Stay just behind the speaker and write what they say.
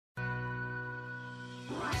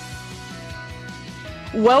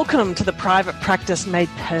Welcome to the Private Practice Made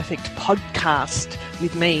Perfect podcast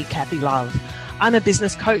with me, Kathy Love. I'm a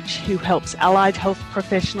business coach who helps allied health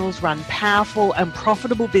professionals run powerful and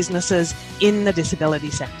profitable businesses in the disability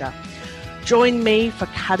sector. Join me for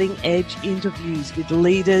cutting-edge interviews with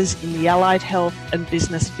leaders in the allied health and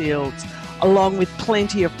business fields, along with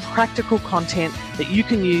plenty of practical content that you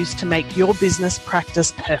can use to make your business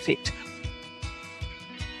practice perfect.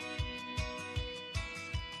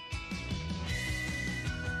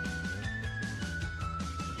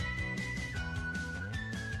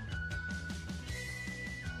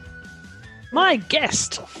 My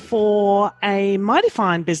guest for a mighty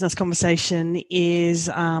fine business conversation is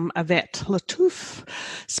Yvette Lattouf,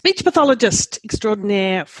 speech pathologist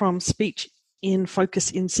extraordinaire from Speech in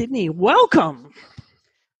Focus in Sydney. Welcome.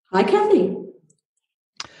 Hi, Kathy.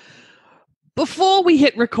 Before we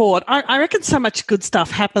hit record, I reckon so much good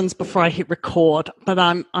stuff happens before I hit record, but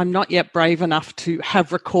I'm not yet brave enough to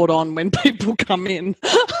have record on when people come in.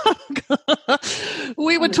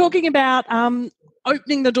 We were talking about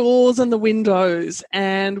opening the doors and the windows,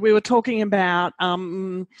 and we were talking about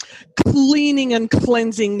cleaning and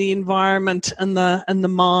cleansing the environment and the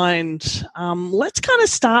mind. Let's kind of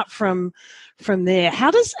start from there.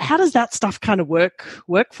 How does that stuff kind of work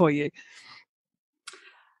for you?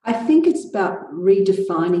 I think it's about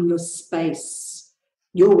redefining your space,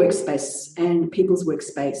 your workspace and people's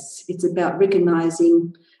workspace. It's about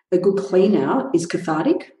recognising a good clean out is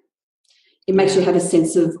cathartic. It makes you have a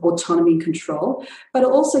sense of autonomy and control, but it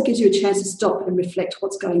also gives you a chance to stop and reflect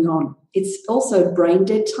what's going on. It's also brain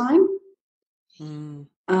dead time,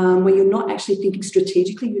 where you're not actually thinking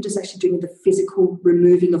strategically, you're just actually doing the physical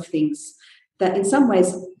removing of things that in some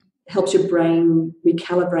ways helps your brain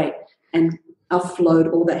recalibrate and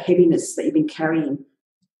offload all that heaviness that you've been carrying.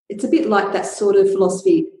 It's a bit like that sort of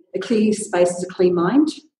philosophy, a clear space is a clear mind.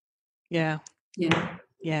 Yeah.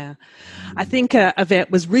 I think Yvette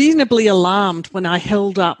was reasonably alarmed when I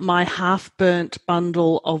held up my half-burnt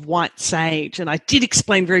bundle of white sage, and I did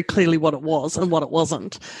explain very clearly what it was and what it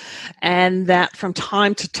wasn't, and that from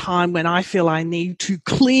time to time when I feel I need to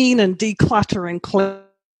clean and declutter and cleanse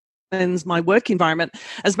my work environment,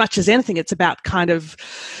 as much as anything, it's about kind of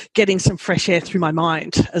getting some fresh air through my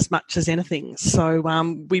mind as much as anything. So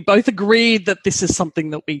we both agreed that this is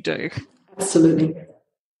something that we do. Absolutely.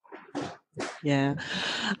 Yeah.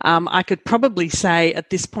 I could probably say at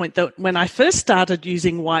this point that when I first started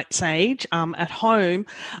using white sage at home,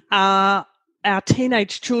 our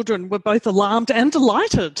teenage children were both alarmed and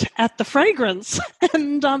delighted at the fragrance.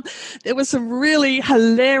 And there was some really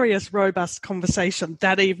hilarious, robust conversation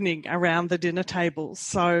that evening around the dinner table.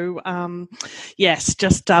 So, yes,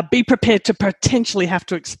 just be prepared to potentially have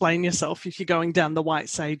to explain yourself if you're going down the white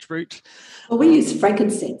sage route. Well, we use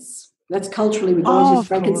frankincense. That's culturally, we always use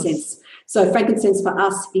frankincense. So frankincense for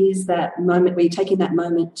us is that moment where you're taking that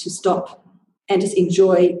moment to stop and just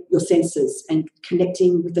enjoy your senses and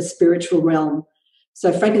connecting with the spiritual realm.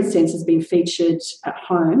 So frankincense has been featured at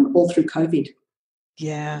home all through COVID.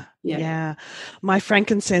 Yeah. My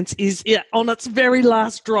frankincense is on its very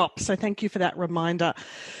last drop. So thank you for that reminder.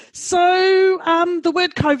 So the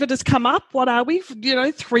word COVID has come up. What are we?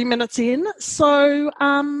 3 minutes in. So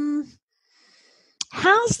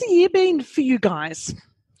how's the year been for you guys?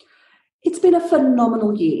 It's been a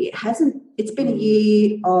phenomenal year, hasn't it? It's been a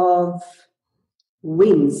year of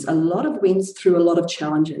wins, a lot of wins through a lot of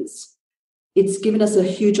challenges. It's given us a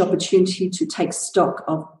huge opportunity to take stock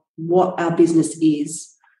of what our business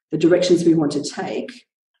is, the directions we want to take,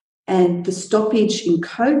 and the stoppage in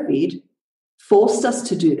COVID forced us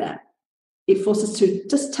to do that. It forced us to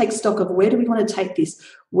just take stock of where do we want to take this,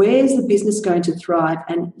 where's the business going to thrive,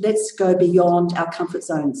 and let's go beyond our comfort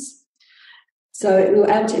zones. So we were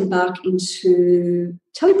able to embark into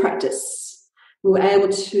telepractice. We were able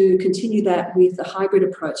to continue that with a hybrid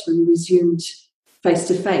approach when we resumed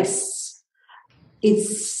face-to-face.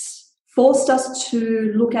 It's forced us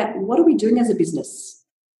to look at what are we doing as a business?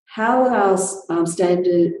 How are our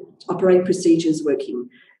standard operating procedures working?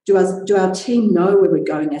 Do our team know where we're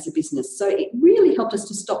going as a business? So it really helped us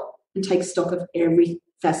to stop and take stock of every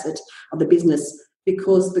facet of the business,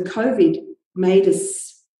 because the COVID made us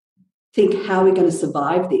think how we're going to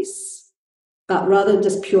survive this. But rather than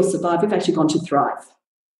just pure survive, we've actually gone to thrive.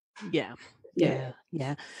 Yeah.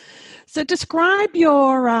 So describe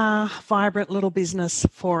your vibrant little business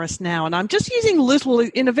for us now. And I'm just using little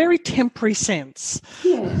in a very temporary sense.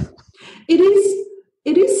 Yeah. It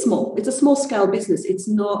is small. It's a small scale business. It's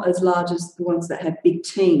not as large as the ones that have big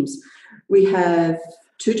teams. We have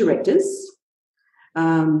 2 directors.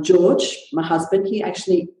 George, my husband, he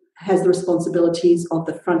actually has the responsibilities of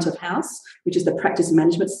the front of house, which is the practice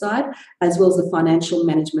management side, as well as the financial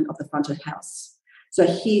management of the front of house. So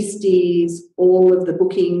he steers all of the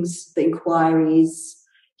bookings, the inquiries.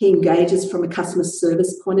 He engages from a customer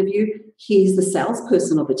service point of view. He's the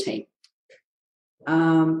salesperson of the team.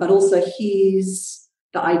 But also he's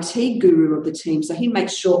the IT guru of the team. So he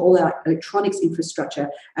makes sure all our electronics infrastructure,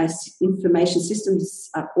 our information systems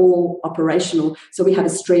are all operational. So we have a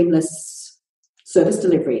streamless service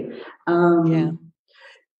delivery. And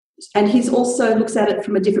he's also looks at it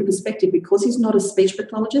from a different perspective because he's not a speech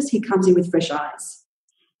pathologist. He comes in with fresh eyes.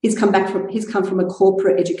 He's come from a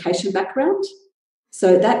corporate education background.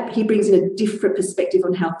 So that he brings in a different perspective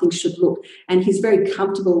on how things should look. And he's very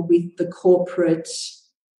comfortable with the corporate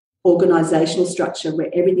organisational structure where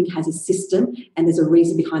everything has a system and there's a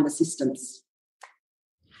reason behind the systems.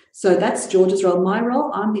 So that's George's role. My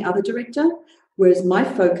role, I'm the other director, whereas my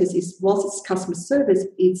focus is, whilst it's customer service,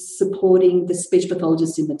 it's supporting the speech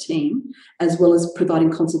pathologists in the team as well as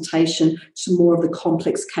providing consultation to more of the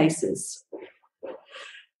complex cases.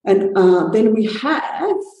 And then we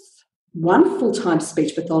have one full-time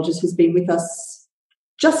speech pathologist who's been with us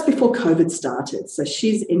just before COVID started. So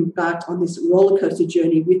she's embarked on this roller coaster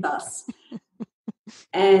journey with us.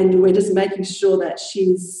 And we're just making sure that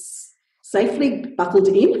she's safely buckled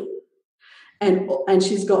in and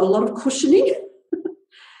she's got a lot of cushioning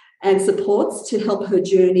and supports to help her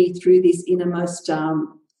journey through this in a most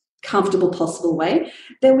comfortable possible way.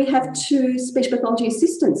 Then we have 2 speech pathology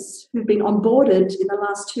assistants who've been onboarded in the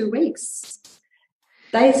last 2 weeks.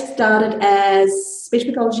 They started as speech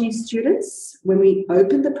pathology students when we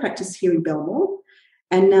opened the practice here in Belmore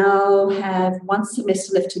and now have 1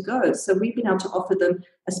 semester left to go. So we've been able to offer them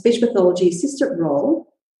a speech pathology assistant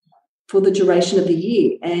role for the duration of the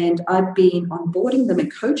year. And I've been onboarding them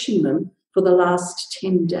and coaching them for the last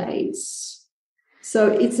 10 days. So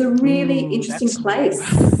it's a really interesting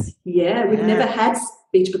place. Yeah, we've never had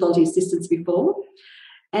speech pathology assistants before.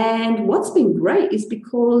 And what's been great is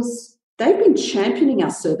because they've been championing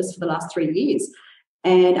our service for the last 3 years,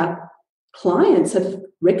 and our clients have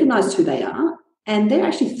recognised who they are, and they're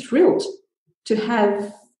actually thrilled to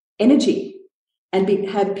have energy and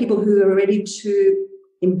have people who are ready to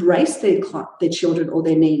embrace their children or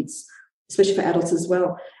their needs, especially for adults as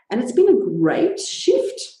well. And it's been a great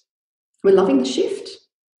shift. We're loving the shift.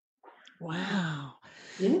 Wow.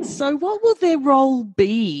 Yeah. So what will their role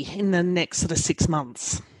be in the next sort of 6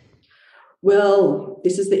 months? Well,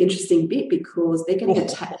 this is the interesting bit because they're getting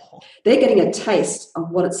a taste of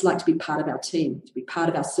what it's like to be part of our team, to be part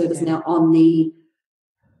of our service now on the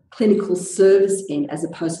clinical service end as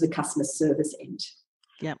opposed to the customer service end.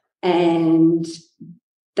 Yep. And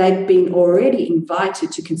they've been already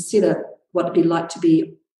invited to consider what it'd be like to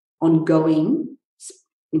be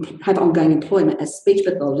have ongoing employment as speech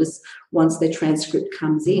pathologists once their transcript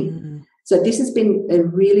comes in. So this has been a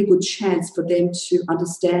really good chance for them to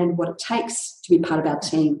understand what it takes to be part of our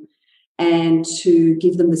team and to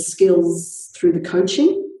give them the skills through the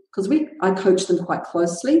coaching, because I coach them quite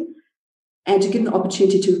closely, and to give them the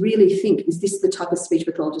opportunity to really think, is this the type of speech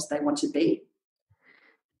pathologist they want to be?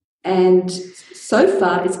 And so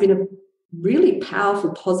far, it's been a really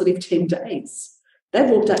powerful, positive 10 days. They've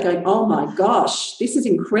walked out going, oh my gosh, this is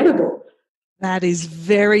incredible. That is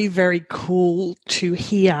very, very cool to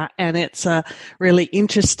hear, and it's a really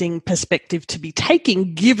interesting perspective to be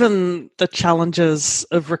taking given the challenges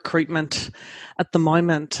of recruitment at the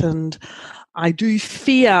moment. And I do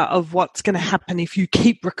fear of what's going to happen if you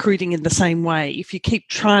keep recruiting in the same way, if you keep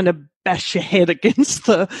trying to bash your head against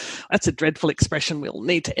that's a dreadful expression, we'll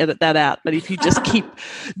need to edit that out, but if you just keep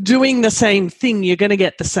doing the same thing, you're going to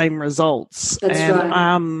get the same results. That's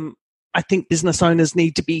right. I think business owners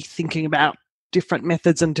need to be thinking about different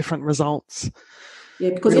methods and different results.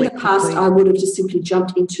 Yeah, because really in the past, I would have just simply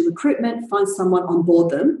jumped into recruitment, find someone, on board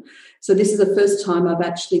them. So this is the first time I've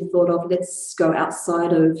actually thought of, let's go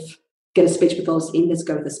outside of get a speech pathologist in, let's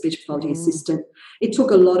go with a speech pathology assistant. It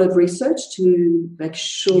took a lot of research to make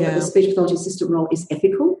sure that the speech pathology assistant role is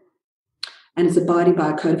ethical and is abiding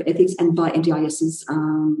by a code of ethics and by NDIS's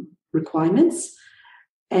requirements.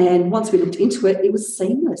 And once we looked into it, it was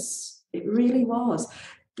seamless. It really was.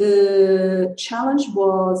 The challenge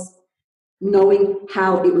was knowing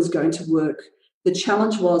how it was going to work. The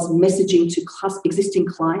challenge was messaging to existing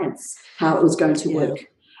clients how it was going to work.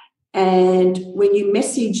 And when you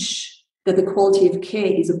message that the quality of care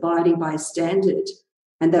is abiding by a standard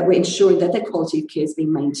and that we're ensuring that that quality of care is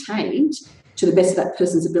being maintained to the best of that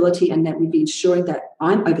person's ability and that we'd be ensuring that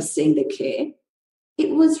I'm overseeing their care,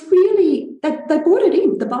 it was really, they bought it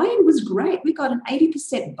in. The buy-in was great. We got an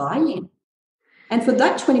 80% buy-in. And for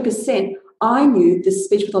that 20%, I knew the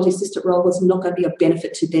speech pathology assistant role was not going to be of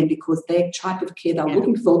benefit to them because their type of care they were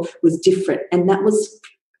looking for was different. And that was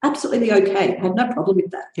absolutely okay. I had no problem with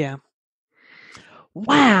that. Yeah.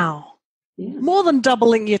 Wow. Yeah. More than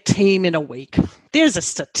doubling your team in a week. There's a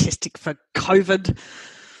statistic for COVID.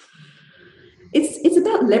 It's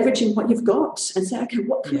about leveraging what you've got and say, okay,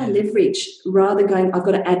 what can I leverage rather than going, I've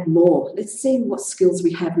got to add more. Let's see what skills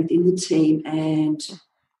we have within the team and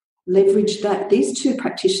leverage that. These two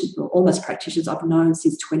practitioners, or almost practitioners, I've known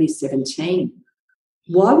since 2017.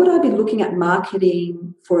 Why would I be looking at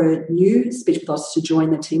marketing for a new speech pathologist to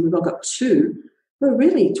join the team when I've got two who are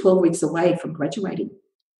really 12 weeks away from graduating?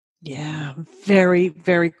 Yeah, very,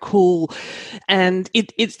 very cool. And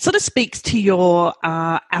it sort of speaks to your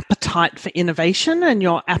appetite for innovation and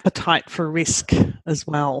your appetite for risk as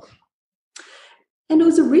well. And it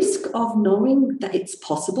was a risk of knowing that it's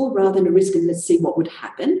possible rather than a risk and let's see what would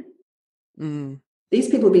happen. These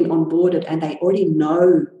people have been onboarded and they already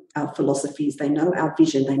know our philosophies, they know our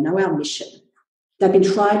vision, they know our mission. They've been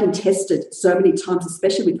tried and tested so many times,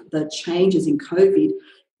 especially with the changes in COVID,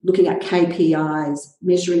 looking at KPIs,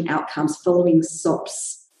 measuring outcomes, following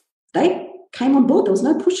SOPs. They came on board. There was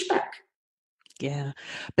no pushback. Yeah.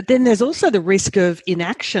 But then there's also the risk of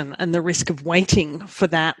inaction and the risk of waiting for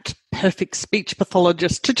that perfect speech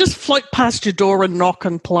pathologist to just float past your door and knock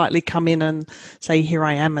and politely come in and say, here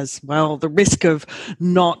I am as well. The risk of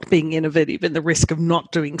not being innovative and the risk of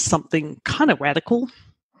not doing something kind of radical.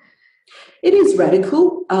 It is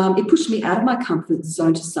radical. It pushed me out of my comfort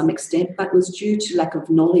zone to some extent, but it was due to lack of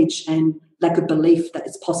knowledge and lack of belief that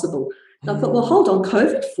it's possible. And I thought, well, hold on,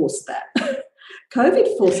 COVID forced that.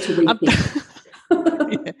 COVID forced to rethink.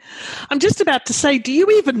 Yeah. I'm just about to say, do you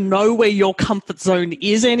even know where your comfort zone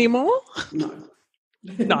is anymore? No.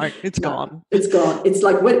 No, it's gone. It's gone. It's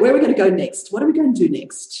like, where are we going to go next? What are we going to do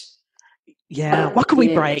next? Yeah. What can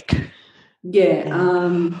we break?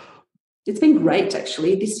 Yeah. It's been great,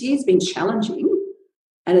 actually. This year's been challenging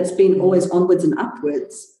and it's been always onwards and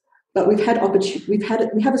upwards. But we've had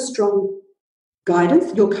we have a strong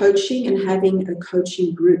guidance, your coaching and having a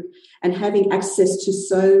coaching group and having access to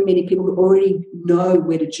so many people who already know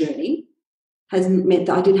where to journey has meant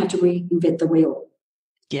that I didn't have to reinvent the wheel.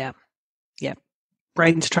 Yeah. Yeah.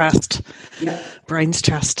 Brains trust. Yeah. Brains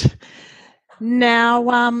trust.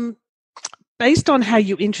 Now, based on how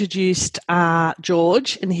you introduced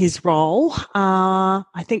George in his role,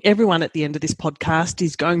 I think everyone at the end of this podcast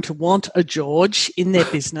is going to want a George in their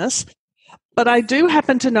business. But I do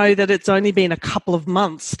happen to know that it's only been a couple of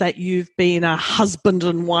months that you've been a husband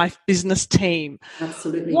and wife business team.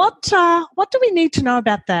 Absolutely. What do we need to know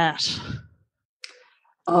about that?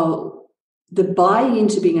 Oh, the buy-in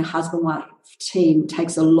to being a husband-wife team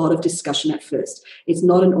takes a lot of discussion at first. It's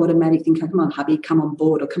not an automatic thing, come on, hubby, come on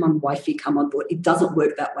board, or come on, wifey, come on board. It doesn't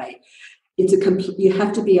work that way. You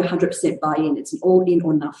have to be 100% buy-in. It's an all in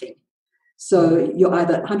or nothing. So you're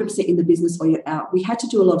either 100% in the business or you're out. We had to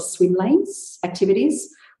do a lot of swim lanes activities.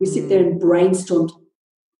 We sit there and brainstormed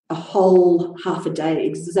a whole half a day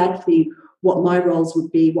exactly what my roles would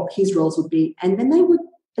be, what his roles would be, and then they were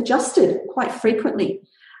adjusted quite frequently.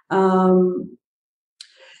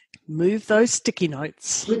 Move those sticky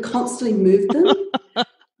notes. We constantly moved them.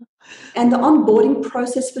 And the onboarding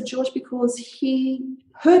process for George, because he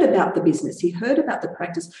heard about the business, he heard about the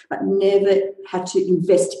practice, but never had to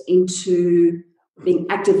invest into being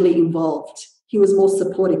actively involved. He was more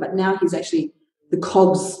supportive, but now he's actually the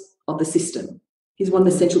cogs of the system. He's one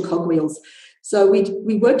of the central cogwheels. So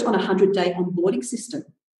we worked on a 100-day onboarding system.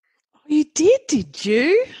 Oh, you did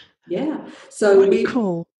you? Yeah. So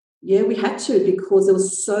cool. Yeah, we had to, because there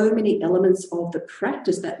was so many elements of the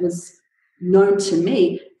practice that was known to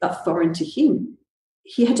me but foreign to him.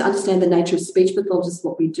 He had to understand the nature of speech pathologists,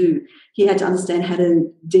 what we do. He had to understand how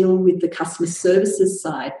to deal with the customer services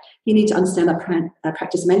side. He needed to understand our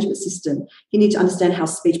practice management system. He needed to understand how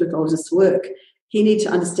speech pathologists work. He needed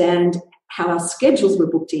to understand how our schedules were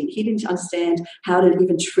booked in. He needed to understand how to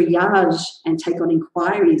even triage and take on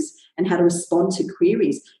inquiries and how to respond to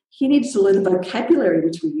queries. He needed to learn the vocabulary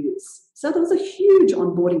which we use. So there was a huge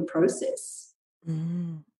onboarding process.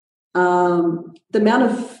 The amount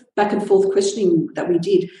of back and forth questioning that we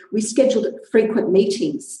did, we scheduled frequent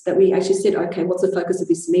meetings that we actually said, okay, what's the focus of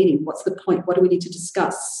this meeting? What's the point? What do we need to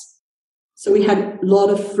discuss? So we had a lot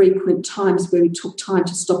of frequent times where we took time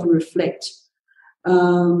to stop and reflect.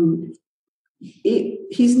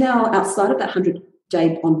 He's now outside of that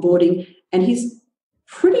 100-day onboarding, and he's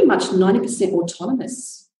pretty much 90%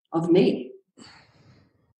 autonomous of me.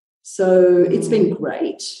 So it's been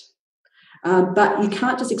great. But you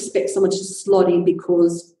can't just expect someone to slot in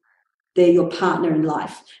because they're your partner in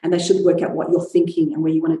life and they should work out what you're thinking and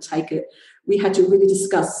where you want to take it. We had to really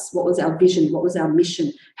discuss what was our vision, what was our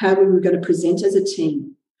mission, how we were going to present as a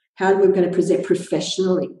team, how we were going to present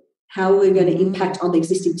professionally, how we were going to impact on the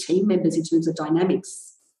existing team members in terms of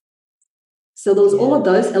dynamics. So there was all of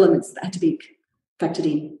those elements that had to be factored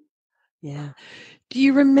in. Yeah. Do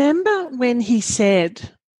you remember when he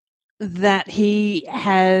said that he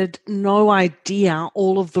had no idea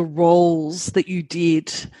all of the roles that you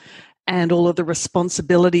did and all of the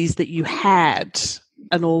responsibilities that you had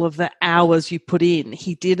and all of the hours you put in?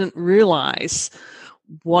 He didn't realise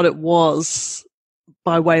what it was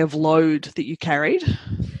by way of load that you carried?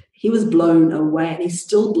 He was blown away, and he's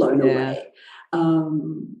still blown away.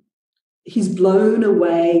 He's blown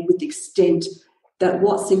away with the extent that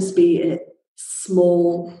what seems to be a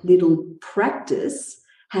small little practice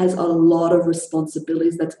has a lot of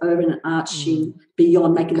responsibilities that's over and arching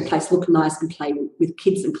beyond making the place look nice and play with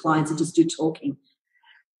kids and clients and just do talking.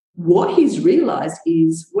 What he's realised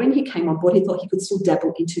is when he came on board, he thought he could still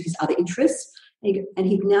dabble into his other interests, and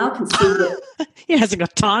he now can see that he hasn't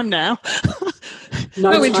got time now.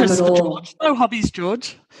 no interest time at all. George. No hobbies,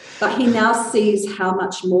 George. But he now sees how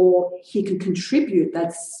much more he can contribute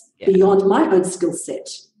that's beyond my own skill set.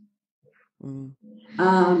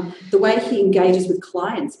 The way he engages with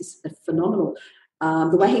clients is phenomenal.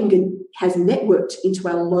 The way he has networked into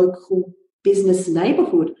our local business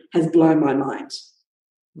neighbourhood has blown my mind.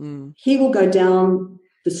 He will go down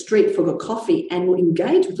the street for a coffee and will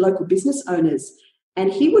engage with local business owners,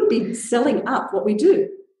 and he would be selling up what we do.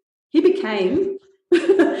 He became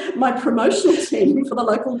my promotional team for the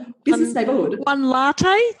local business neighbourhood. One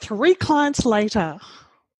latte, 3 clients later.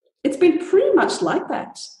 It's been pretty much like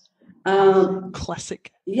that.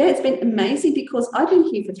 Classic. Yeah, it's been amazing because I've been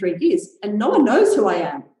here for 3 years and no one knows who I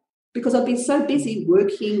am because I've been so busy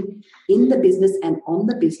working in the business and on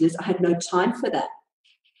the business. I had no time for that.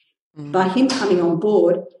 By him coming on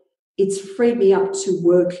board, it's freed me up to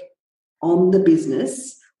work on the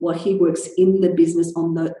business while he works in the business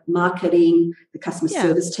on the marketing, the customer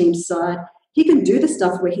service team side. He can do the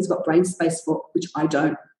stuff where he's got brain space for, which I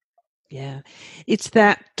don't. Yeah. It's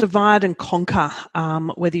that divide and conquer,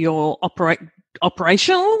 whether you're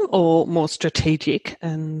operational or more strategic.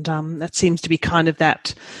 And that seems to be kind of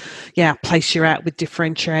that, place you're at with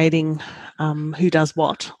differentiating who does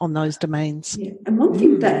what on those domains. Yeah. And one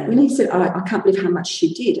thing that when he said, I can't believe how much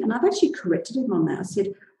she did, and I've actually corrected him on that. I said,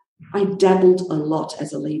 I dabbled a lot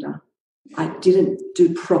as a leader. I didn't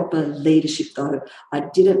do proper leadership though. I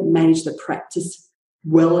didn't manage the practice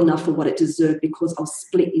well enough for what it deserved because I was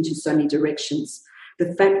split into so many directions.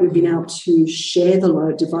 The fact we've been able to share the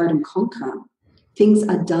load, divide and conquer, things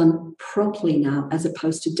are done properly now as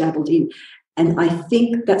opposed to dabbled in. And I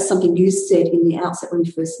think that's something you said in the outset when we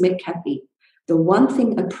first met, Kathy. The one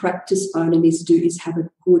thing a practice owner needs to do is have a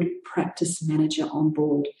good practice manager on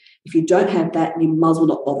board. If you don't have that, you might as well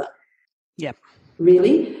not bother. Yep.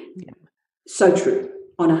 Really? Yep. So true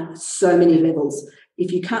on so many levels.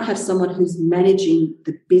 If you can't have someone who's managing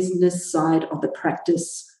the business side of the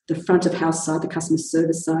practice, the front of house side, the customer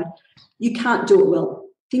service side, you can't do it well.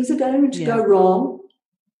 Things are going to go wrong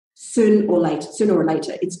sooner or later.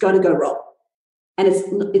 It's going to go wrong. And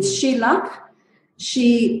it's sheer luck.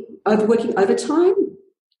 She working overtime,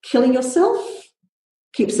 killing yourself,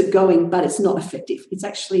 keeps it going, but it's not effective. It's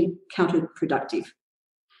actually counterproductive.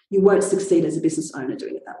 You won't succeed as a business owner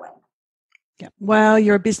doing it that way. Yeah. Well,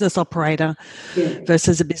 you're a business operator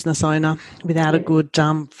versus a business owner without a good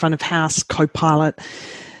front of house co-pilot.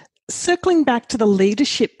 Circling back to the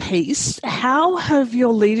leadership piece, how have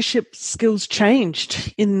your leadership skills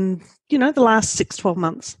changed in, the last 6-12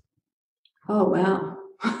 months? Oh, wow.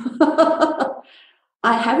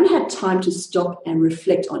 I haven't had time to stop and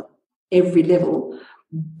reflect on every level,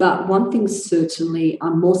 but one thing certainly,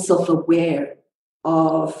 I'm more self-aware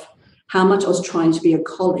of how much I was trying to be a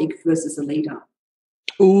colleague versus a leader.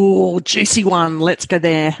 Oh, juicy one. Let's go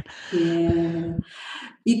there. Yeah.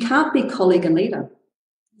 You can't be colleague and leader.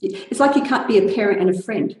 It's like you can't be a parent and a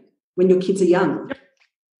friend when your kids are young. Yep.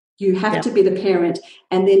 You have to be the parent,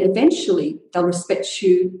 and then eventually they'll respect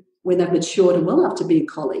you when they've matured and well enough to be a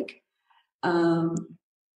colleague.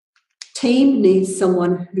 Team needs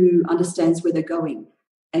someone who understands where they're going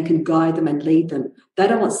and can guide them and lead them. They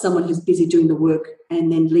don't want someone who's busy doing the work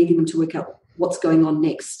and then leading them to work out what's going on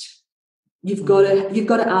next. You've got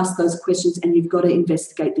to ask those questions, and you've got to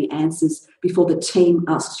investigate the answers before the team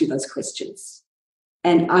asks you those questions.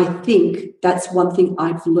 And I think that's one thing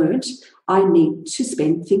I've learned. I need to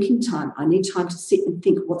spend thinking time. I need time to sit and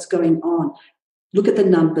think what's going on. Look at the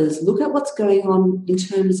numbers. Look at what's going on in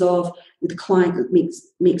terms of with the client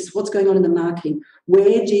mix. What's going on in the marketing?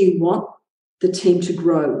 Where do you want the team to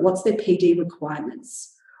grow? What's their PD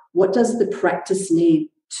requirements? What does the practice need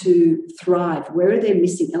to thrive? Where are their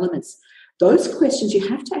missing elements? Those questions you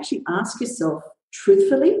have to actually ask yourself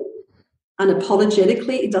truthfully,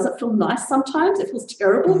 unapologetically. It doesn't feel nice sometimes. It feels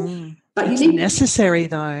terrible. But it's necessary,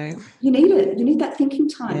 though. You need it. You need that thinking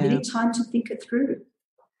time. Yeah. You need time to think it through.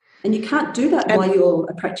 And you can't do that while you're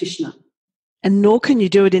a practitioner. And nor can you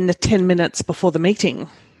do it in the 10 minutes before the meeting.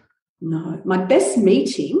 No. My best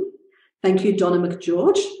meeting, thank you, Donna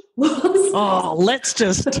McGeorge, was... Oh, let's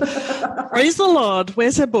just... Praise the Lord.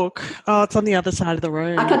 Where's her book? Oh, it's on the other side of the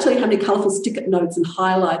room. I can't tell you how many colourful sticker notes and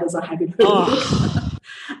highlighters I have in her book.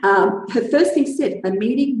 Her first thing said, a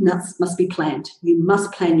meeting must be planned. You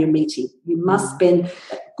must plan your meeting. You must spend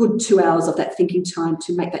a good 2 hours of that thinking time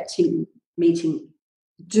to make that team meeting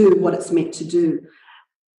do what it's meant to do.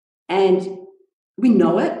 And we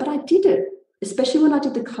know it, but I did it, especially when I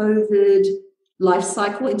did the COVID life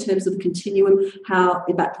cycle in terms of the continuum, how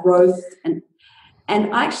about growth. And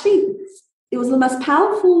actually, it was the most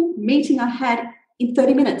powerful meeting I had in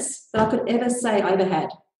 30 minutes that I could ever say I ever had.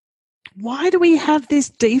 Why do we have this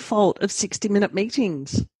default of 60-minute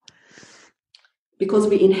meetings? Because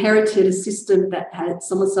we inherited a system that had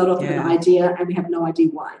someone started off with an idea and we have no idea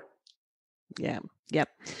why. Yeah, yep.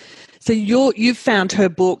 So you've found her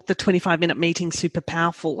book, The 25-Minute Meeting, super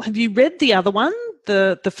powerful. Have you read the other one,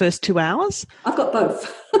 the first 2 hours? I've got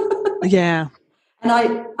both. Yeah. And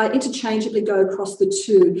I interchangeably go across the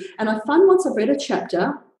two. And I find once I've read a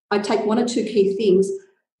chapter, I take one or two key things,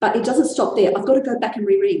 but it doesn't stop there. I've got to go back and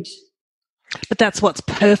reread. But that's what's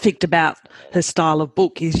perfect about her style of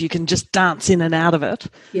book is you can just dance in and out of it.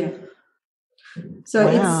 Yeah.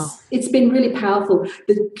 So it's been really powerful.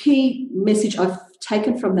 The key message I've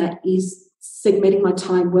taken from that is segmenting my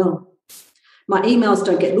time well. My emails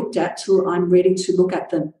don't get looked at till I'm ready to look at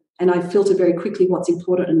them, and I filter very quickly what's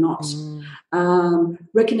important and not.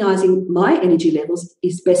 Recognising my energy levels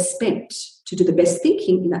is best spent to do the best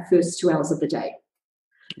thinking in that first 2 hours of the day.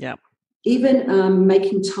 Yeah. Even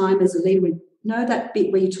making time as a leader. Know that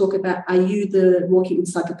bit where you talk about, are you the walking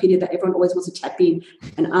encyclopedia that everyone always wants to tap in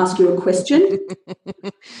and ask you a question?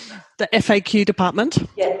 The FAQ department?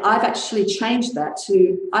 Yeah, I've actually changed that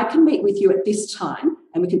to, I can meet with you at this time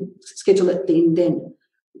and we can schedule it then.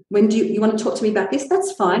 When do you want to talk to me about this?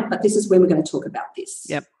 That's fine, but this is when we're going to talk about this.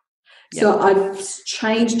 Yep. So I've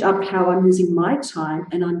changed up how I'm using my time,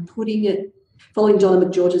 and I'm putting it, following Donna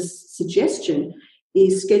McGeorge's suggestion,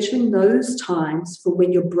 is scheduling those times for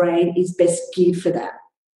when your brain is best geared for that,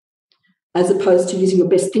 as opposed to using your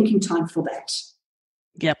best thinking time for that.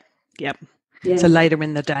 Yep. Yeah. So later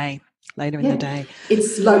in the day.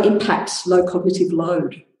 It's low impact, low cognitive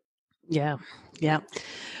load. Yeah.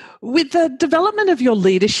 With the development of your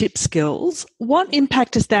leadership skills, what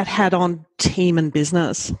impact has that had on team and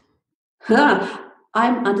business?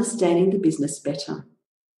 I'm understanding the business better.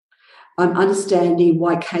 I'm understanding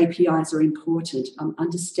why KPIs are important. I'm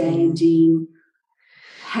understanding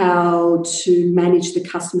how to manage the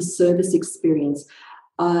customer service experience.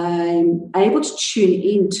 I'm able to tune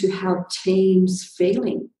in to how teams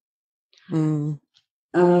feeling. I'm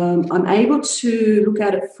able to look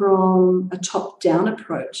at it from a top-down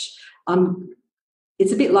approach.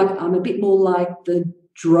 It's a bit like, I'm a bit more like the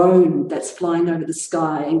drone that's flying over the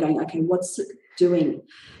sky and going, okay, what's it doing?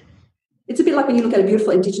 It's a bit like when you look at a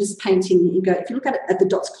beautiful Indigenous painting, you go, if you look at it at the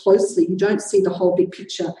dots closely, you don't see the whole big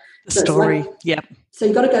picture. The story, yep. So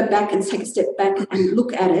you've got to go back and take a step back and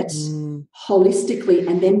look at it holistically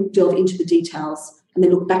and then delve into the details and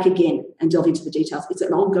then look back again and delve into the details. It's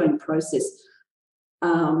an ongoing process.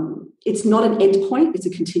 It's not an end point, it's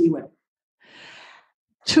a continuum.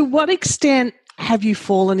 To what extent have you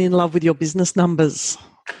fallen in love with your business numbers?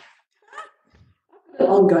 An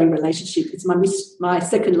ongoing relationship. It's my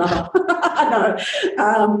second lover. No.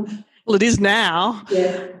 Well, it is now.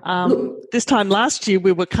 Yeah. Look, this time last year,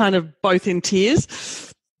 we were kind of both in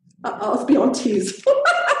tears. I was beyond tears.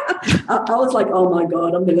 I was like, oh, my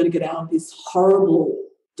God, I'm never going to get out of this horrible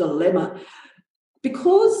dilemma.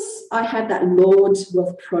 Because I had that Lord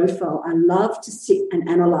wealth profile, I love to sit and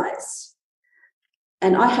analyse.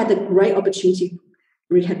 And I had the great opportunity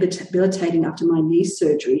rehabilitating after my knee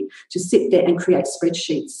surgery to sit there and create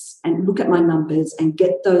spreadsheets and look at my numbers and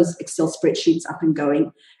get those Excel spreadsheets up and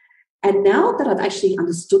going. And now that I've actually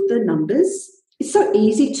understood the numbers, it's so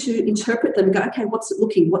easy to interpret them and go, okay, what's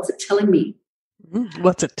it telling me?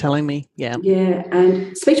 What's it telling me? Yeah. Yeah,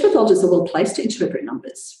 and speech pathologists are well placed to interpret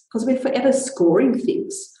numbers because we're forever scoring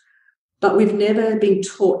things, but we've never been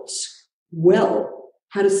taught well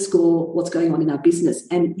how to score what's going on in our business.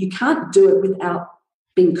 And you can't do it without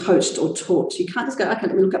being coached or taught. You can't just go, okay,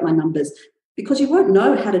 let me look at my numbers, because you won't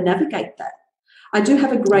know how to navigate that. I do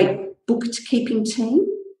have a great bookkeeping team.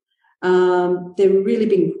 They're really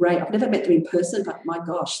been great. I've never met them in person, but my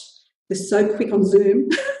gosh, they're so quick on Zoom.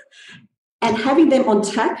 And having them on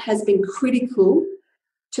tap has been critical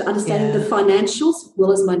to understanding the financials as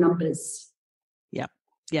well as my numbers.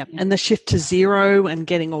 Yeah. And the shift to Xero and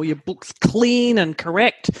getting all your books clean and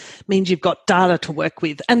correct means you've got data to work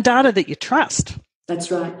with and data that you trust. That's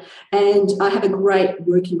right. And I have a great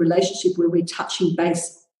working relationship where we're touching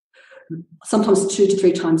base sometimes 2 to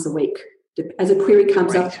 3 times a week. As a query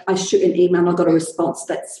comes up, I shoot an email and I got a response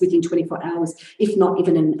that's within 24 hours, if not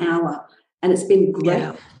even an hour. And it's been great.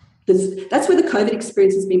 Yeah. That's where the COVID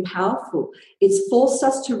experience has been powerful. It's forced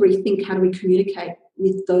us to rethink how do we communicate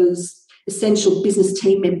with those essential business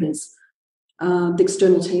team members, the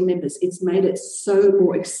external team members. It's made it so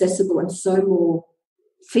more accessible and so more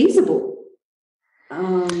feasible.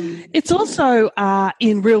 It's also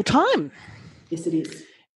in real time. Yes, it is.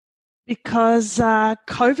 Because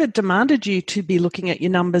COVID demanded you to be looking at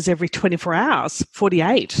your numbers every 24 hours,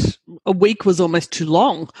 48. A week was almost too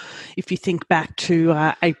long if you think back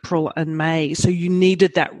to April and May. So you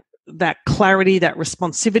needed that clarity, that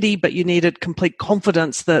responsivity, but you needed complete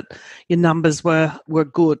confidence that your numbers were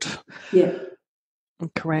good. Yeah.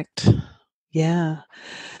 Correct. Yeah.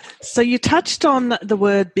 So you touched on the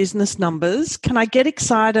word business numbers. Can I get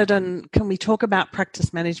excited and can we talk about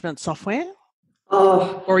practice management software?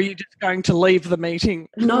 Oh. Or are you just going to leave the meeting?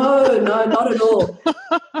 No, not at all.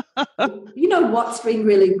 You know what's been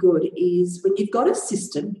really good is when you've got a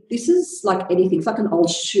system, this is like anything. It's like an old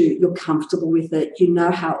shoe. You're comfortable with it. You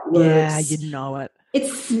know how it works. Yeah, you know it.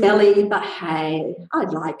 It's smelly, but hey, I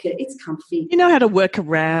like it. It's comfy. You know how to work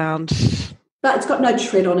around. But it's got no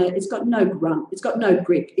tread on it. It's got no grunt. It's got no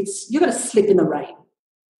grip. You're going to slip in the rain.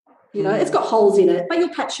 You know, it's got holes in it, but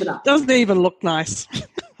you'll patch it up. Doesn't even look nice.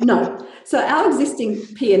 No. So our existing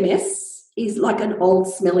PMS is like an old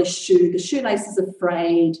smelly shoe. The shoelace is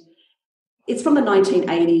frayed. It's from the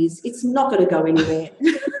 1980s. It's not going to go anywhere.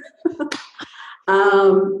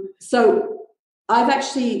 So I've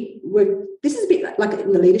actually worked, this is a bit like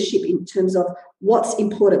in the leadership in terms of what's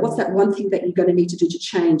important. What's that one thing that you're going to need to do to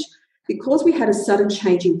change? Because we had a sudden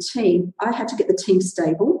change in team, I had to get the team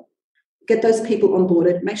stable, get those people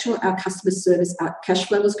onboarded, make sure our customer service, our cash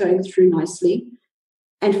flow was going through nicely,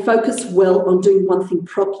 and focus well on doing one thing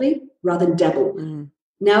properly rather than dabble.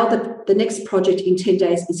 Now the next project in 10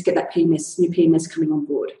 days is to get that PMS, new PMS coming on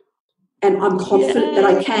board. And I'm confident that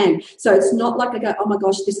I can. So it's not like I go, oh my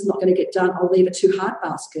gosh, this is not going to get done. I'll leave it to hard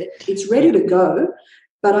basket. It's ready to go,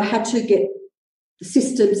 but I had to get the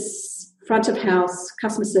systems, front of house,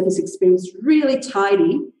 customer service experience really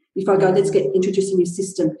tidy before I go, let's get introducing a new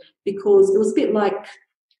system, because it was a bit like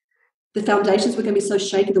the foundations were going to be so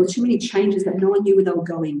shaky. There were too many changes that no one knew where they were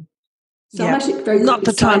going. So I'm actually very not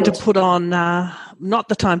the excited. time to put on, not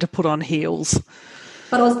the time to put on heels.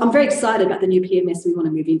 But I'm very excited about the new PMS we want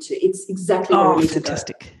to move into. It's exactly where we need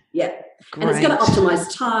fantastic. to go. Yeah, great. And it's going to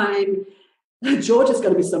optimize time. George is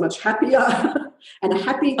going to be so much happier, and a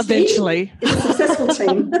happy team. Eventually, it's a successful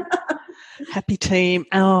team. Happy team.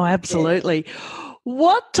 Oh, absolutely. Yeah.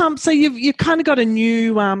 What? So you've kind of got a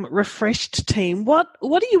new, refreshed team. What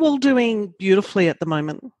are you all doing beautifully at the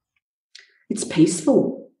moment? It's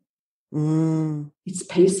peaceful. It's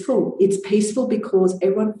peaceful. It's peaceful because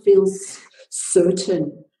everyone feels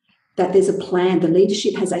certain that there's a plan. The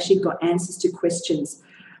leadership has actually got answers to questions.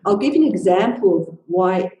 I'll give you an example of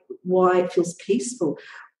why it feels peaceful.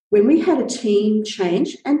 When we had a team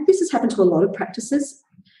change, and this has happened to a lot of practices,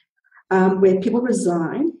 where people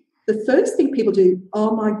resign, the first thing people do,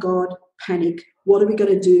 oh my God, panic. What are we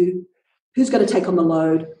going to do? Who's going to take on the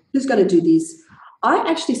load? Who's going to do this? I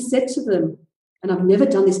actually said to them, and I've never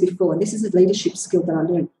done this before, and this is a leadership skill that I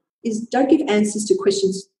learned, is don't give answers to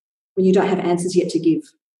questions when you don't have answers yet to give.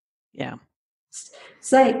 Yeah.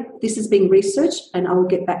 Say, this is being researched and I will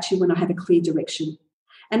get back to you when I have a clear direction.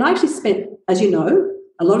 And I actually spent, as you know,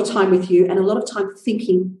 a lot of time with you and a lot of time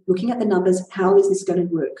thinking, looking at the numbers, how is this going to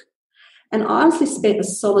work? And I honestly spent a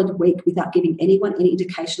solid week without giving anyone any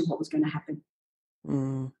indication of what was going to happen.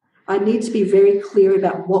 I need to be very clear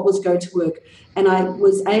about what was going to work. And I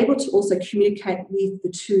was able to also communicate with the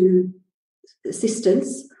two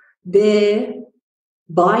assistants their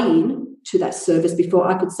buy-in to that service before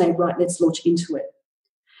I could say, right, let's launch into it.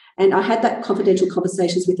 And I had that confidential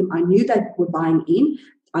conversations with them. I knew they were buying in.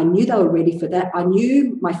 I knew they were ready for that. I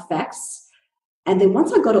knew my facts. And then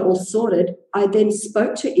once I got it all sorted, I then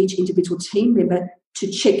spoke to each individual team member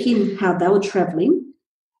to check in how they were travelling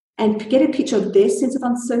and get a picture of their sense of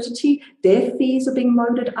uncertainty. Their fears are being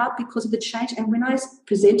loaded up because of the change. And when I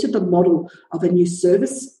presented the model of a new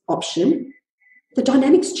service option, the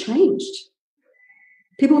dynamics changed.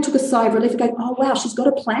 People took a sigh of relief going, oh, wow, she's got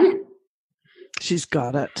a plan. She's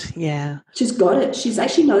got it. Yeah. She's got it. She's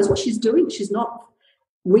actually knows what she's doing. She's not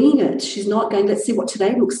winging it. She's not going, let's see what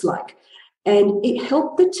today looks like. And it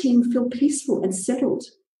helped the team feel peaceful and settled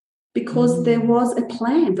because there was a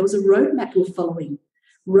plan. There was a roadmap we were following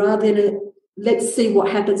rather than let's see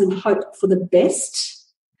what happens and hope for the best.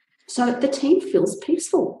 So the team feels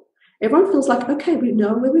peaceful. Everyone feels like, okay, we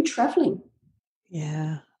know where we're traveling.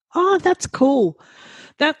 Yeah. Oh, that's cool.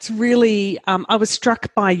 That's really, I was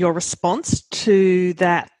struck by your response to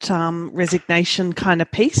that resignation kind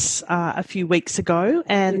of piece a few weeks ago,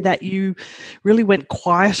 and that you really went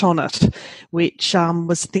quiet on it, which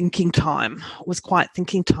was quite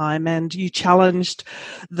thinking time, and you challenged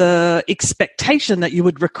the expectation that you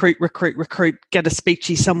would recruit, get a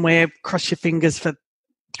speechy somewhere, cross your fingers for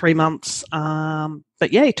 3 months.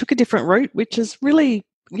 But yeah, you took a different route, which is really,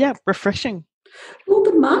 refreshing. Well,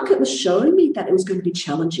 the market was showing me that it was going to be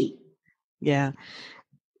challenging. Yeah.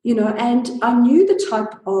 And I knew the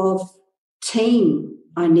type of team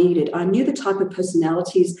I needed. I knew the type of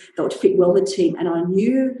personalities that would fit well the team, and I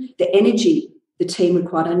knew the energy the team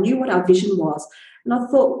required. I knew what our vision was. And I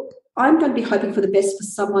thought, I'm going to be hoping for the best for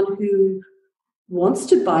someone who wants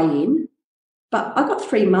to buy in. But I got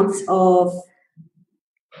 3 months of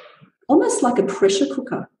almost like a pressure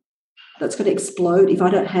cooker that's going to explode if I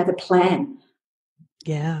don't have a plan.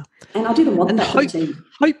 Yeah. And I didn't want that for the team.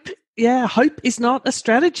 Hope is not a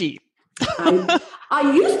strategy.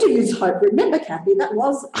 I used to use hope. Remember, Kathy, that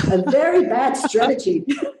was a very bad strategy.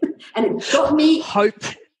 And it got me hope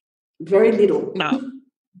very little. No.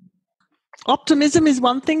 Optimism is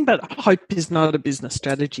one thing, but hope is not a business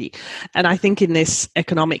strategy. And I think in this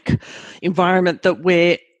economic environment that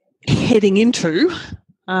we're heading into,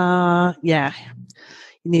 you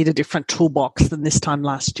need a different toolbox than this time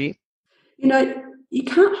last year. You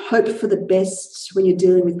can't hope for the best when you're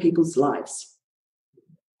dealing with people's lives.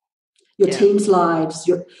 Your team's lives,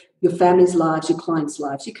 your family's lives, your clients'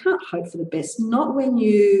 lives. You can't hope for the best, not when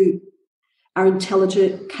you are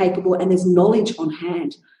intelligent, capable, and there's knowledge on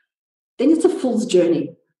hand. Then it's a fool's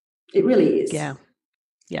journey. It really is. Yeah.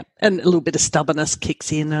 Yeah. And a little bit of stubbornness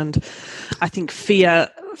kicks in, and I think fear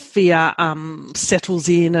settles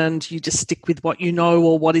in, and you just stick with what you know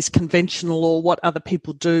or what is conventional or what other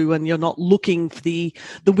people do, and you're not looking for the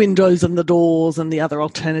windows and the doors and the other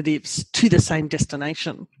alternatives to the same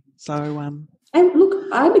destination. So and look,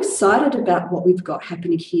 I'm excited about what we've got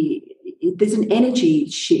happening here. There's an energy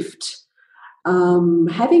shift.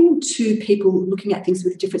 Having two people looking at things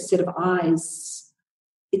with a different set of eyes,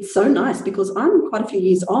 it's so nice because I'm quite a few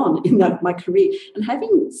years on in my career, and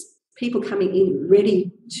having people coming in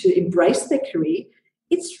ready to embrace their career,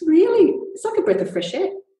 it's like a breath of fresh air.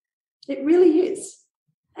 It really is.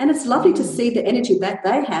 And it's lovely to see the energy that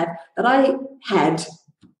they have that I had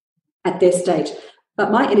at their stage.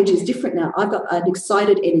 But my energy is different now. I've got an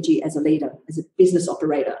excited energy as a leader, as a business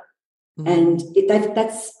operator. And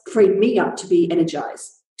that's freed me up to be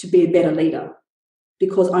energized, to be a better leader,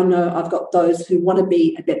 because I know I've got those who want to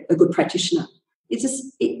be a good practitioner. It's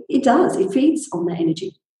just, it does. It feeds on that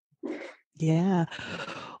energy. Yeah.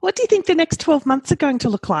 What do you think the next 12 months are going to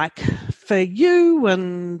look like for you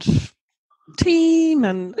and team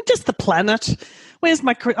and just the planet? Where's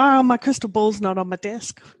my crystal ball's not on my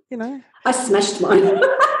desk, I smashed mine.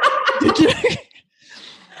 Did you?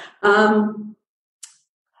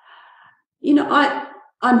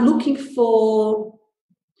 I'm looking for,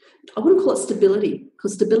 I wouldn't call it stability,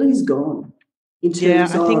 because stability is gone in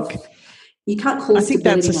terms of, you can't call I think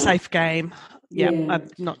stability that's a now. safe game. Yeah, I'm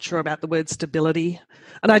not sure about the word stability.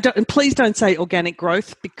 And please don't say organic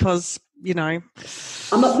growth because,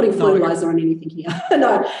 I'm not putting fertilizer on anything here.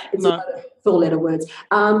 No, it's four-letter words.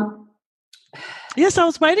 Yes, I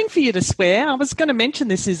was waiting for you to swear. I was going to mention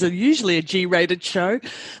this is usually a G-rated show.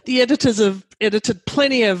 The editors have edited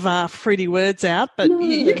plenty of fruity words out, but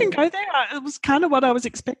you can go there. It was kind of what I was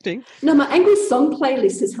expecting. No, my angry song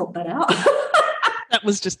playlist has helped that out. That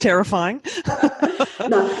was just terrifying.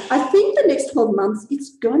 No, I think the next 12 months,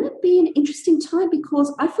 it's going to be an interesting time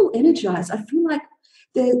because I feel energized. I feel like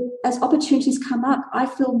as opportunities come up, I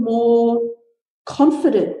feel more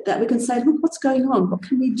confident that we can say, look, what's going on? What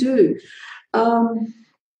can we do?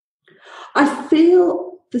 I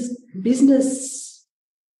feel this business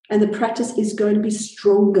and the practice is going to be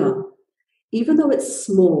stronger. Even though it's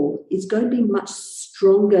small, it's going to be much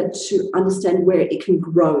stronger to understand where it can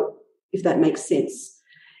grow, if that makes sense.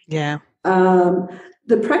 Yeah.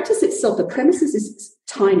 The practice itself, the premises is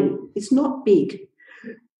tiny. It's not big.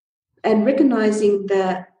 And recognizing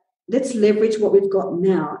that let's leverage what we've got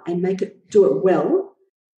now and do it well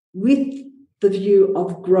with the view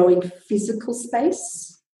of growing physical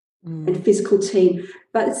space and physical team.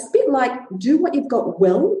 But it's a bit like, do what you've got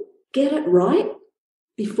well, get it right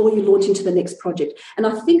before you launch into the next project. And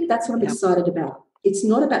I think that's what I'm excited about. It's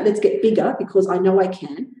not about let's get bigger because I know I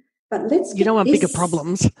can, but let's You don't want bigger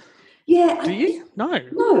problems. Yeah. Do you? No.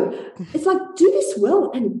 No. It's like, do this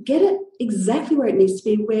well and get it exactly where it needs to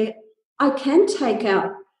be, where I can take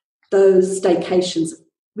out those staycations.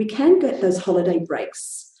 We can get those holiday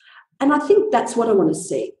breaks. And I think that's what I want to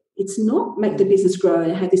see. It's not make the business grow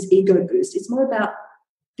and have this ego boost. It's more about,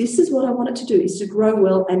 this is what I want it to do, is to grow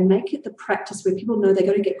well and make it the practice where people know they're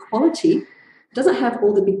going to get quality. It doesn't have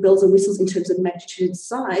all the big bells and whistles in terms of magnitude and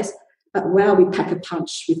size, but wow, we pack a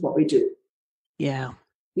punch with what we do. Yeah.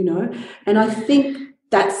 You know, and I think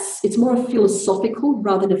it's more a philosophical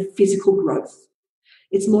rather than a physical growth.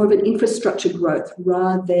 It's more of an infrastructure growth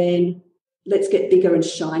rather than let's get bigger and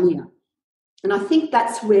shinier. And I think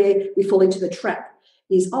that's where we fall into the trap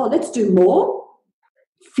is, let's do more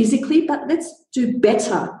physically, but let's do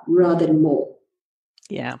better rather than more.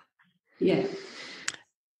 Yeah. Yeah.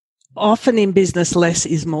 Often in business, less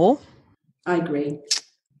is more. I agree.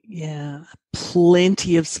 Yeah.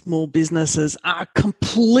 Plenty of small businesses are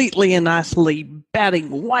completely and utterly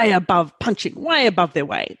punching way above their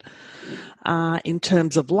weight in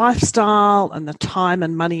terms of lifestyle and the time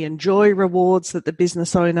and money and joy rewards that the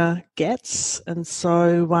business owner gets. And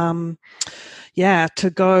so, to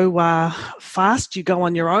go fast, you go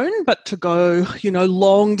on your own, but to go,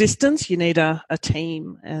 long distance, you need a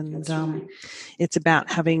team. And right. It's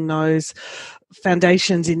about having those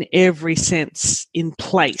foundations in every sense in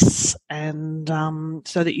place, and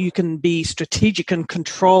so that you can be strategic and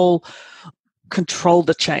control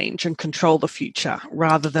the change and control the future,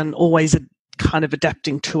 rather than always kind of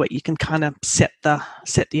adapting to it. You can kind of set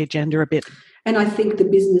the agenda a bit. And I think the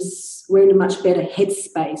business, we're in a much better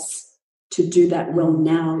headspace to do that well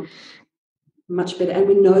now, much better. And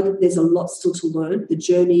we know that there's a lot still to learn. The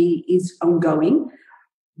journey is ongoing,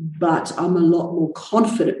 but I'm a lot more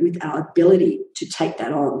confident with our ability to take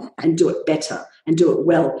that on and do it better and do it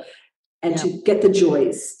well, and to get the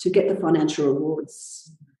joys, to get the financial rewards.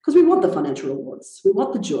 Because we want the financial rewards. We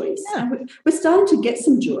want the joys. Yeah. And we're starting to get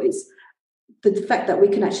some joys. The fact that we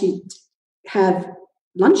can actually have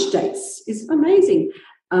lunch dates is amazing.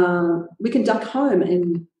 We can duck home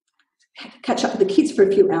and catch up with the kids for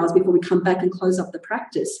a few hours before we come back and close up the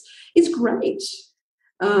practice. It's great.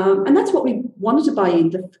 And that's what we wanted to buy in.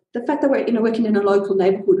 The fact that we're working in a local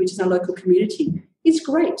neighbourhood, which is our local community, is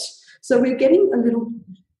great. So we're getting a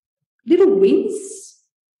little wins,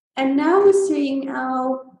 and now we're seeing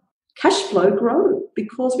our cash flow grow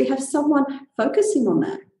because we have someone focusing on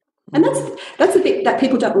that. And that's a bit that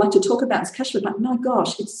people don't like to talk about, is cash flow, but my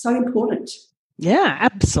gosh, it's so important. Yeah,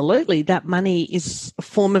 absolutely. That money is a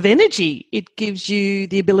form of energy. It gives you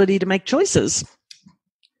the ability to make choices.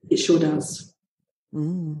 It sure does.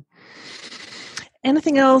 Mm.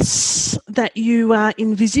 Anything else that you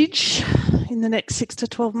envisage in the next 6 to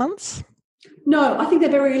 12 months? No, I think they're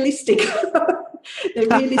very realistic. They're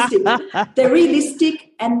realistic. They're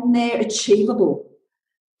realistic and they're achievable.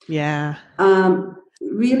 Yeah.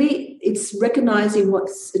 Really, it's recognizing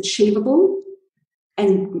what's achievable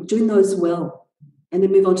and doing those well, and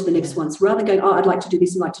then move on to the next ones, rather than going, I'd like to do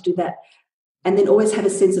this and like to do that, and then always have a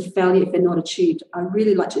sense of failure if they're not achieved. I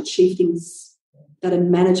really like to achieve things that are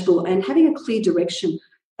manageable and having a clear direction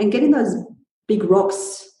and getting those big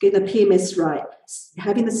rocks, getting the PMS right,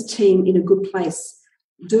 having this team in a good place,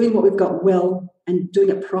 doing what we've got well and doing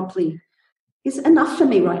it properly is enough for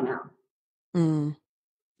me right now.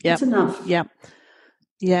 Yep. It's enough. Yeah.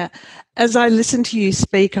 Yeah. As I listen to you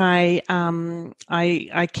speak,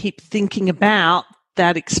 I keep thinking about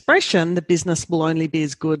that expression, the business will only be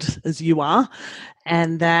as good as you are,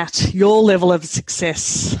 and that your level of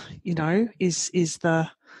success, is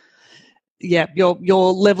your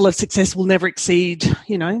level of success will never exceed,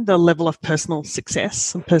 the level of personal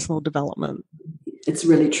success and personal development. It's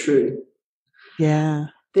really true. Yeah.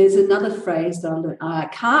 There's another phrase that I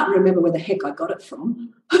can't remember where the heck I got it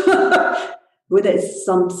from. Whether it's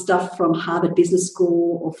some stuff from Harvard Business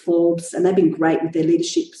School or Forbes, and they've been great with their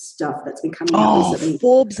leadership stuff that's been coming out recently.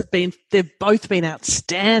 Forbes they've both been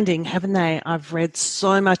outstanding, haven't they? I've read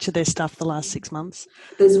so much of their stuff the last 6 months.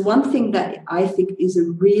 There's one thing that I think is a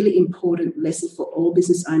really important lesson for all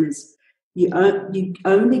business owners. You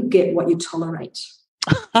only get what you tolerate.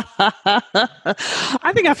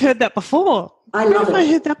 I think I've heard that before. I love it. I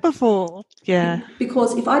heard that before. Yeah.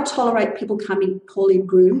 Because if I tolerate people coming poorly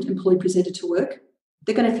groomed and poorly presented to work,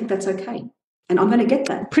 they're going to think that's okay. And I'm going to get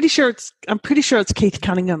that. I'm pretty sure it's Keith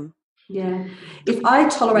Cunningham. Yeah. If I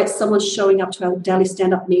tolerate someone showing up to our daily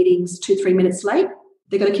stand-up meetings 2-3 minutes late,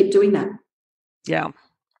 they're going to keep doing that. Yeah.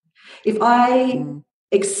 If I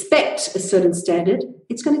expect a certain standard,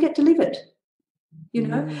 it's going to get delivered. You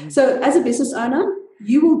know, so as a business owner,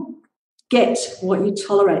 you will get what you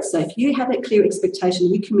tolerate. So if you have a clear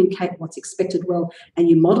expectation, you communicate what's expected well, and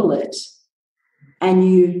you model it, and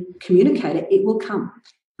you communicate it, it will come.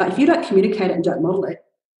 But if you don't communicate it and don't model it,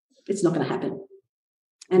 it's not going to happen.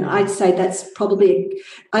 And I'd say that's one of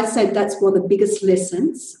the biggest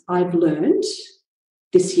lessons I've learned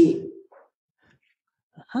this year.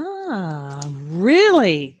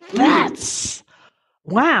 Really? That's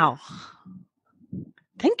wow.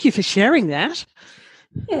 Thank you for sharing that.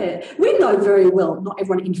 Yeah, we know very well not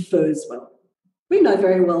everyone infers well. We know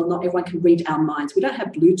very well not everyone can read our minds. We don't have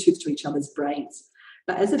Bluetooth to each other's brains.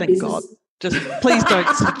 But as a Thank business... God. Just please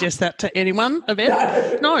don't suggest that to anyone,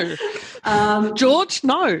 Yvette. No. George,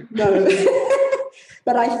 no. No.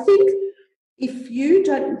 But I think if you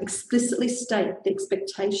don't explicitly state the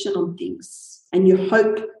expectation on things and you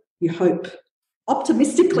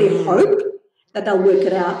optimistically hope that they'll work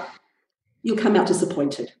it out, you'll come out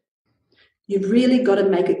disappointed. You've really got to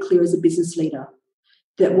make it clear as a business leader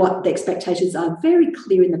that what the expectations are, very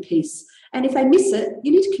clear in the piece. And if they miss it,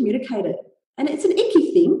 you need to communicate it. And it's an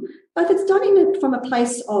icky thing, but if it's done from a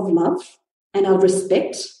place of love and of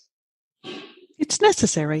respect, it's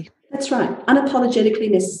necessary. That's right,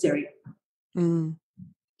 unapologetically necessary. And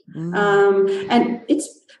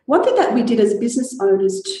it's one thing that we did as business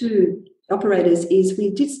owners too, operators, is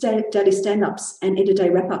we did daily stand-ups and end-of-day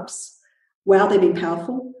wrap-ups. Wow, they've been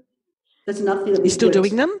powerful. That's another thing that You're still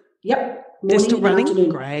doing them? Yep. They're still running? Afternoon.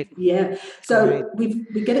 Great. Yeah. So we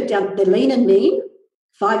get it down. They're lean and mean,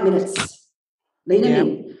 5 minutes. Lean and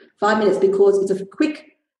mean, 5 minutes, because it's a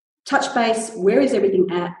quick touch base. Where is everything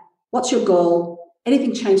at? What's your goal?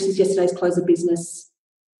 Anything changed since yesterday's close of business?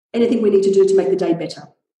 Anything we need to do to make the day better?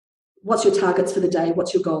 What's your targets for the day?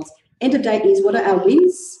 What's your goals? End of day is what are our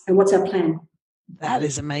wins and what's our plan? That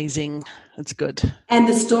is amazing. That's good. And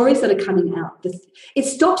the stories that are coming out, it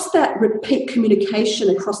stops that repeat communication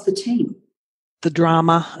across the team. The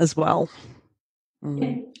drama as well.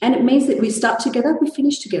 Yeah. And it means that we start together, we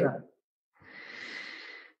finish together.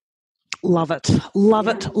 Love it. Love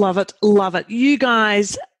it. Love it. Love it. You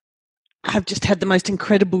guys have just had the most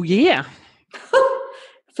incredible year.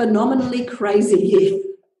 Phenomenally crazy year.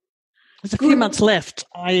 There's a few months left.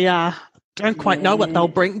 I don't quite know what they'll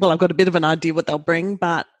bring. Well, I've got a bit of an idea what they'll bring,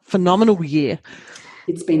 but phenomenal year.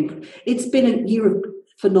 It's been a year of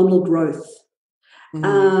phenomenal growth.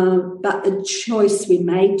 But a choice we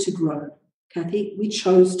made to grow, Kathy. We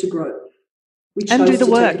chose to grow. We chose and do the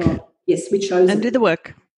to work. Take it on. Yes, we chose. And do the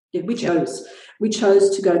work. Yeah, we chose. We chose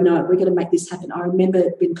to go, no, we're going to make this happen. I remember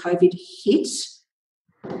when COVID hit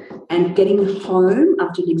and getting home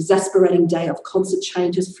after an exasperating day of constant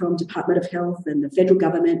changes from Department of Health and the federal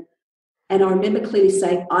government. And I remember clearly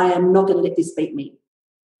saying, I am not going to let this beat me.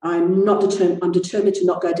 I'm determined to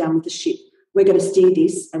not go down with the ship. We're going to steer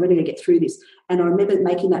this and we're going to get through this. And I remember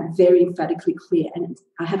making that very emphatically clear, and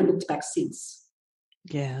I haven't looked back since.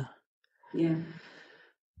 Yeah. Yeah.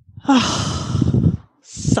 Oh,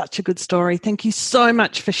 such a good story. Thank you so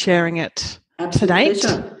much for sharing it today.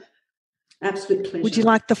 Absolute pleasure. Would you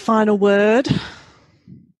like the final word?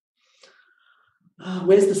 Oh,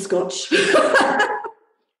 where's the scotch?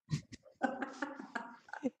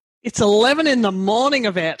 It's 11 in the morning,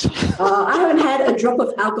 Yvette. I haven't had a drop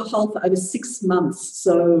of alcohol for over 6 months,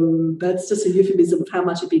 so that's just a euphemism of how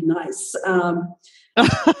much it'd be nice.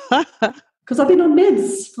 Because I've been on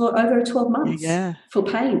meds for over 12 months for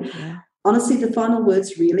pain. Yeah. Honestly, the final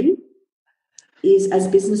words really is, as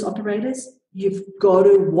business operators, you've got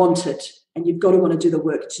to want it and you've got to want to do the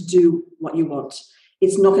work to do what you want.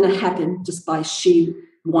 It's not going to happen just by sheer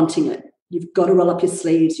wanting it. You've got to roll up your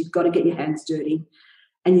sleeves. You've got to get your hands dirty.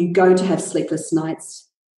 And you're going to have sleepless nights.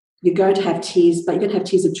 You're going to have tears, but you're going to have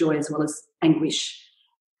tears of joy as well as anguish.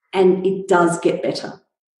 And it does get better.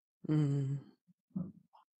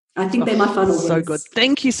 I think they're my final words. So good.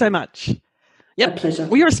 Thank you so much. Yep. My pleasure.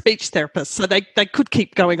 Well, you're a speech therapist, so they could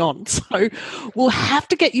keep going on. So we'll have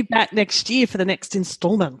to get you back next year for the next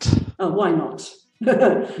instalment. Oh, why not?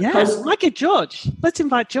 Yeah, I might get George. Let's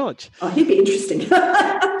invite George. Oh, he'd be interesting.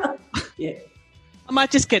 Yeah. I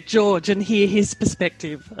might just get George and hear his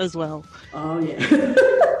perspective as well. Oh, yeah.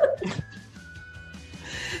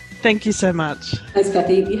 Thank you so much. Thanks,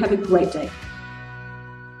 Kathy. You have a great day.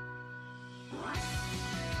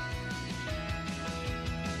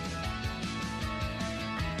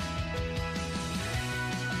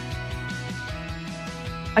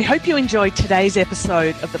 I hope you enjoyed today's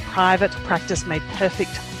episode of the Private Practice Made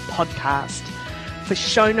Perfect podcast. For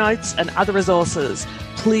show notes and other resources,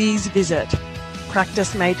 please visit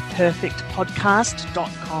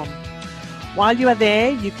privatpracticemadeperfectpodcast.com. While you are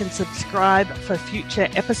there, you can subscribe for future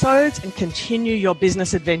episodes and continue your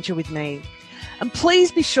business adventure with me. And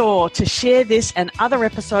please be sure to share this and other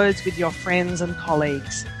episodes with your friends and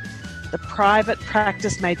colleagues. The Private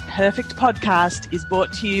Practice Made Perfect podcast is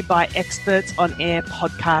brought to you by Experts on Air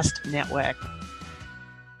Podcast Network.